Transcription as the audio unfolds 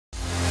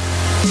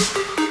Hey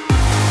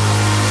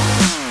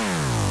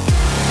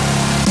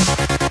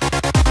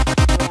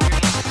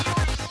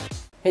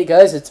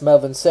guys, it's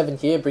Melvin7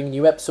 here, bringing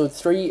you episode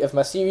 3 of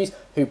my series,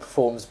 Who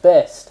Performs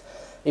Best.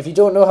 If you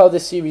don't know how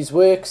this series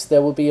works,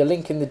 there will be a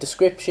link in the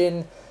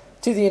description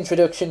to the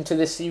introduction to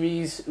this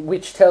series,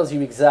 which tells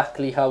you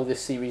exactly how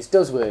this series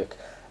does work.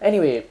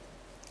 Anyway,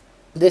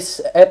 this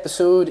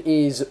episode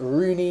is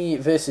Rooney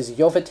versus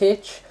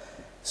Jovetic,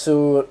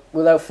 so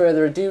without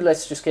further ado,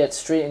 let's just get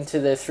straight into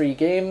the 3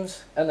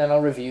 games, and then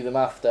I'll review them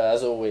after,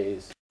 as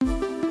always.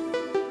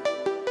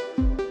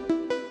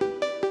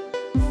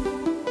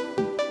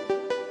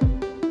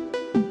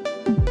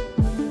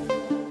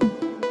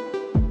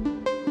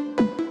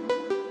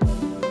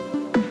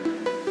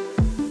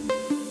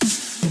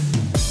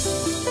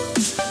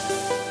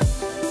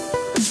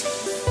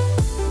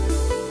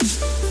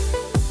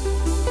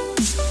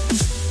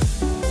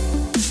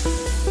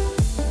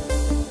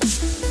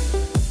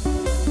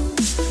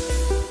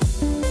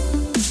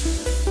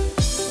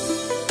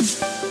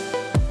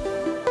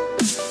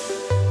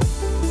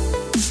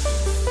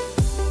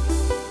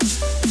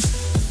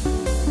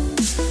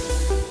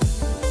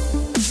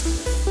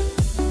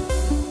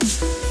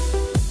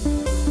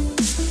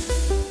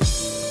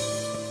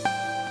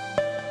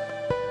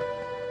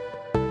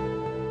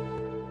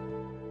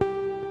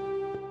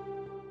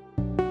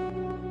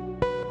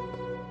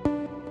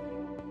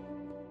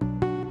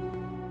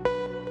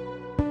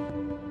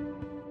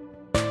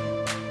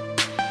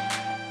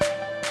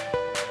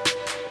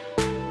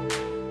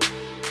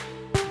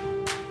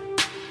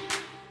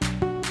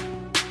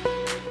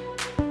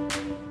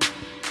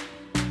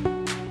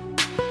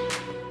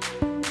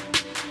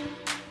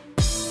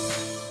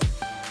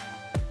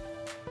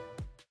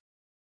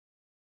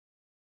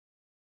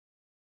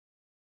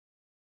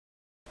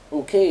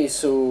 Okay,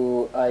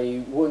 so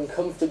I won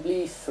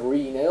comfortably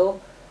 3-0.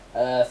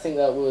 I think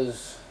that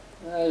was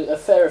a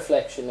fair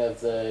reflection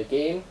of the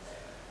game.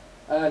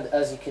 And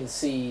as you can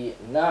see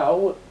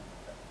now,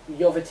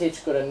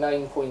 Jovetic got a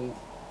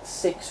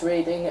 9.6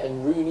 rating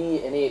and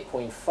Rooney an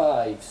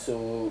 8.5.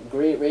 So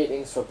great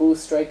ratings for both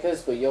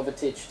strikers, but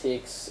Jovetic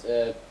takes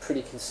a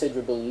pretty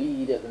considerable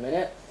lead at the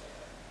minute.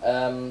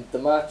 The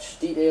match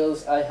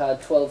details, I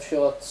had 12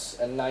 shots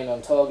and 9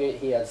 on target.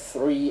 He had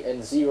 3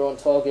 and 0 on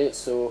target,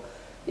 so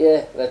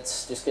yeah,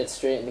 let's just get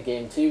straight into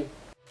game 2.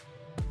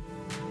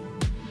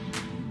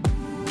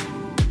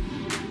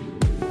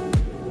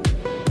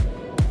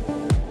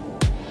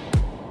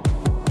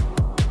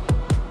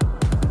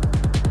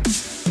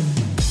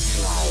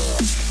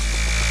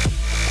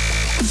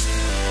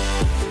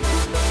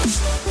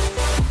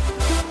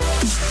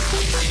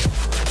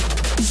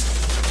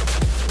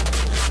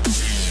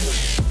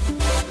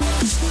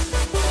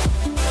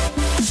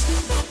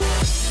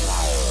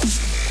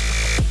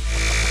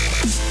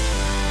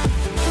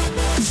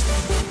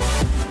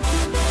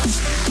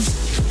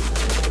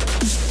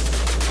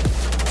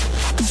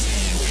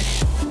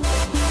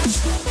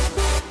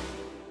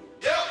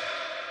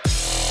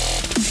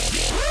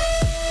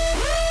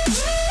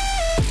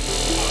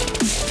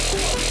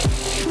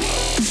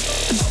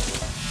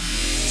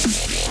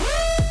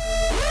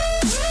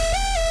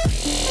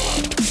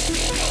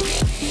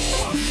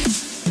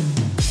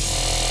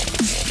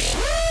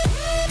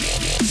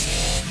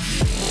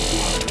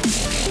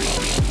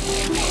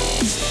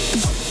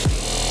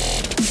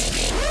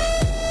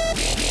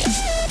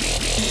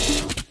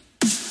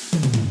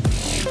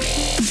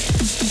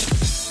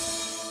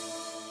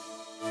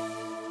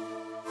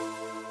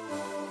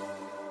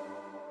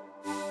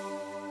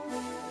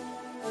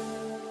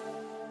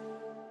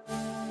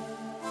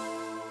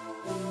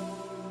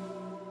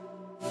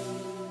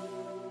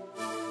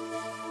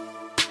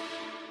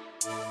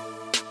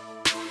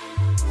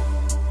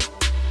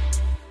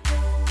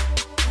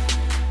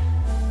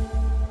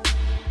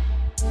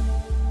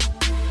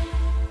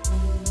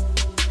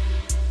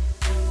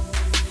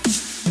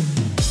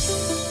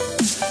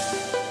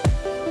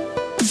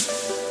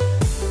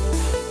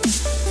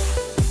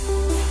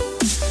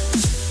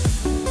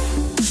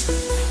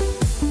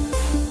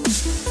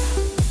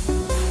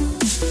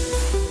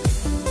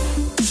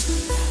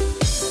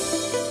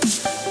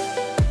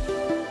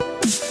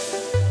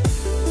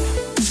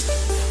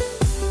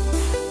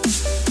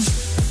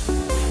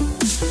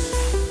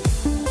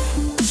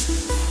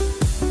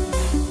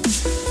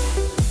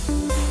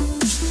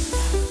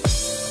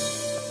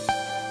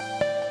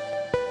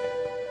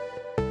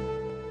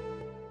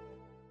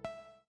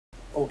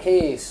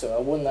 Okay, so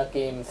I won that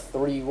game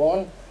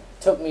 3-1.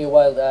 Took me a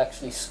while to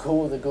actually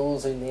score the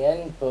goals in the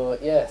end,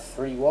 but yeah,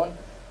 3-1.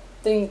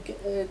 Think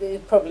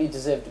it probably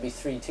deserved to be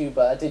 3-2,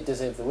 but I did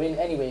deserve the win.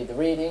 Anyway, the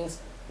ratings,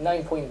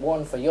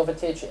 9.1 for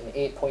Jovetic and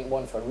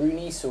 8.1 for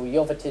Rooney, so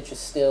Jovetic is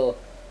still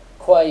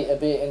quite a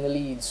bit in the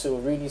lead, so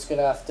Rooney's going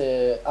to have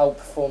to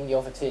outperform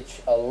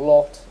Jovetic a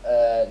lot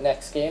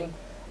next game.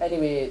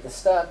 Anyway, the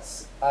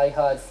stats, I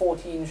had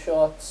 14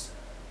 shots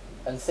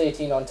and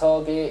 13 on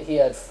target. He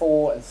had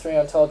 4 and 3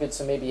 on target,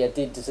 so maybe I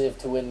did deserve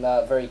to win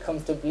that very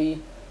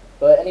comfortably.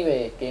 But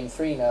anyway, game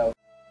 3 now.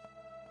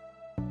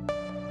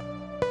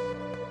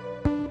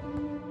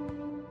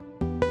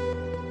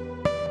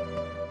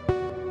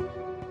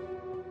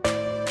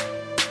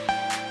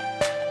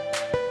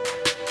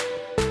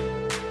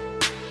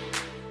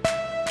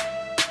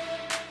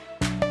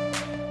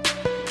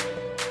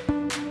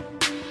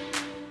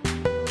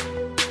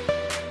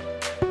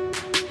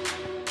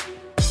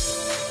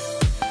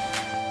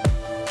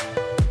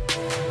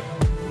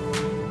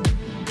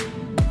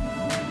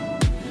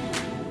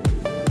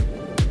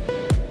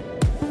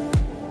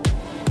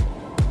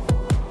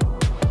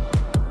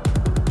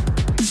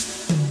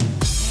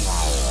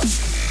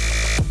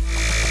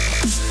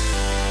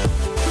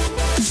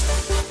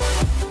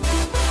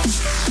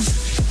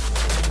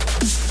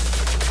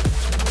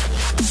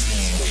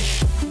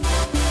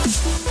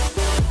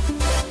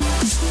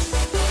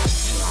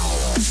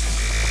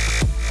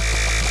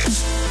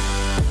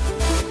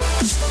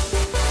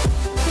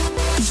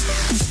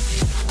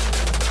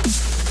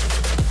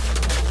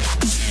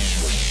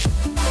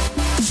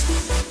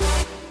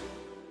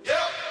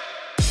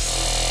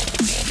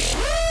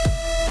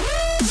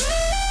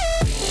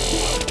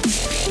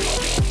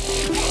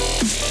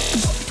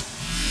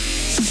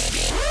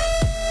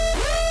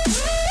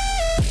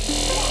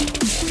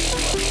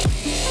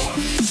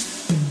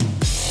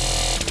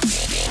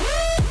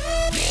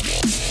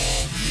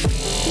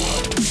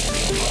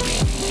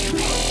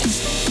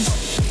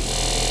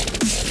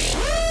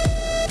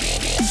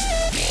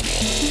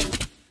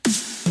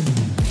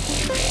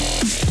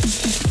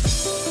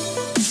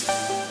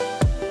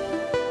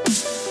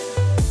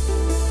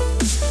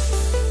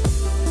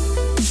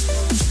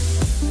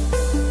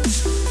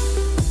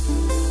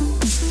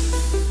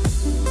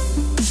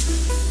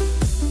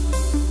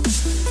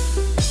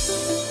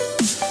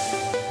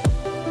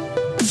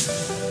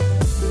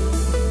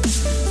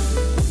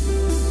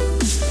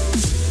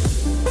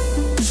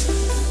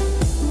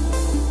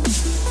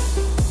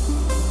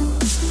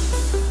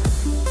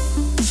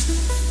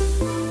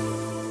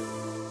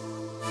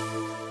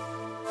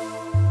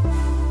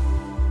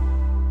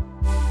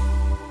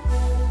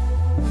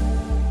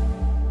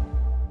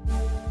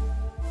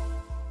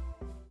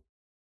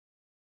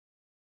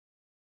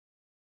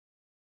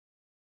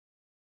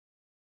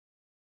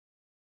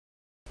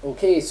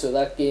 Okay, so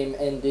that game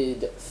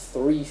ended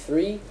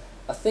 3-3.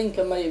 I think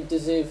I might have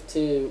deserved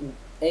to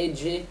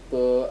edge it,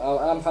 but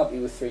I'm happy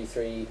with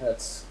 3-3.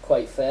 That's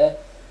quite fair.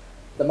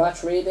 The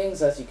match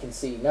ratings, as you can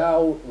see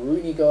now,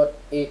 Rooney got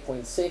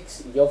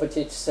 8.6,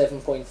 Jovetic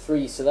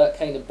 7.3, so that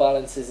kind of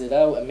balances it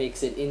out and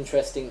makes it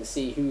interesting to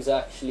see who's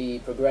actually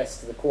progressed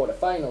to the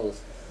quarterfinals.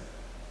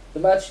 The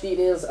match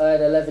details, I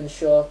had 11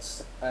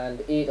 shots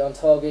and 8 on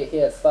target. He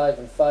had 5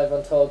 and 5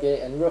 on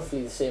target and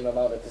roughly the same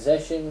amount of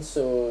possession.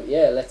 So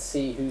yeah, let's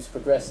see who's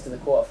progressed to the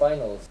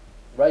quarterfinals.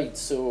 Right,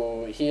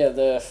 so here are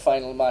the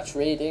final match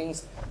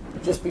ratings.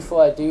 Just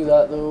before I do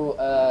that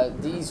though,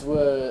 these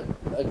were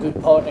a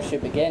good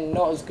partnership again.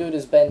 Not as good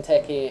as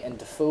Benteke and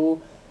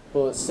Defoe,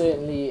 but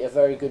certainly a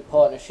very good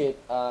partnership,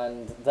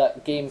 and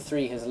that game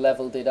 3 has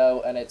levelled it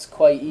out and it's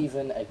quite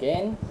even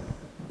again.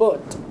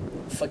 But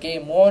for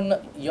game 1,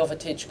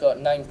 Jovetic got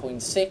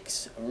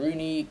 9.6,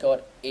 Rooney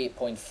got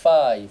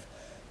 8.5.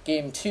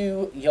 Game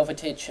 2,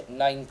 Jovetic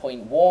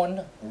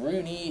 9.1,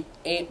 Rooney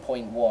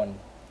 8.1.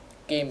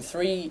 Game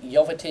 3,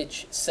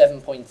 Jovetic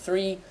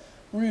 7.3,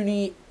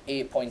 Rooney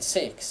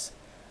 8.6.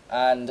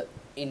 And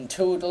in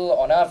total,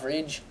 on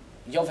average,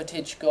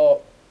 Jovetic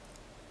got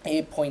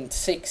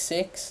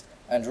 8.66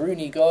 and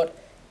Rooney got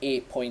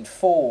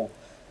 8.4.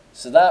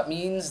 So that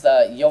means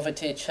that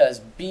Jovetic has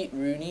beat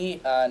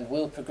Rooney and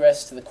will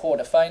progress to the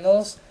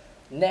quarterfinals.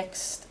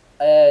 Next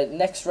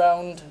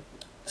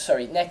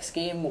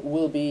game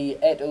will be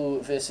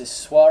Eto'o versus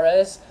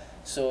Suarez.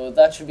 So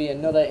that should be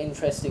another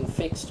interesting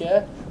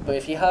fixture. But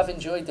if you have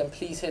enjoyed, then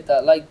please hit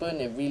that like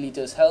button. It really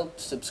does help.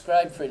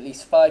 Subscribe for at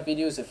least 5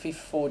 videos of FIFA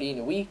 14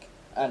 a week.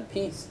 And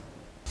peace.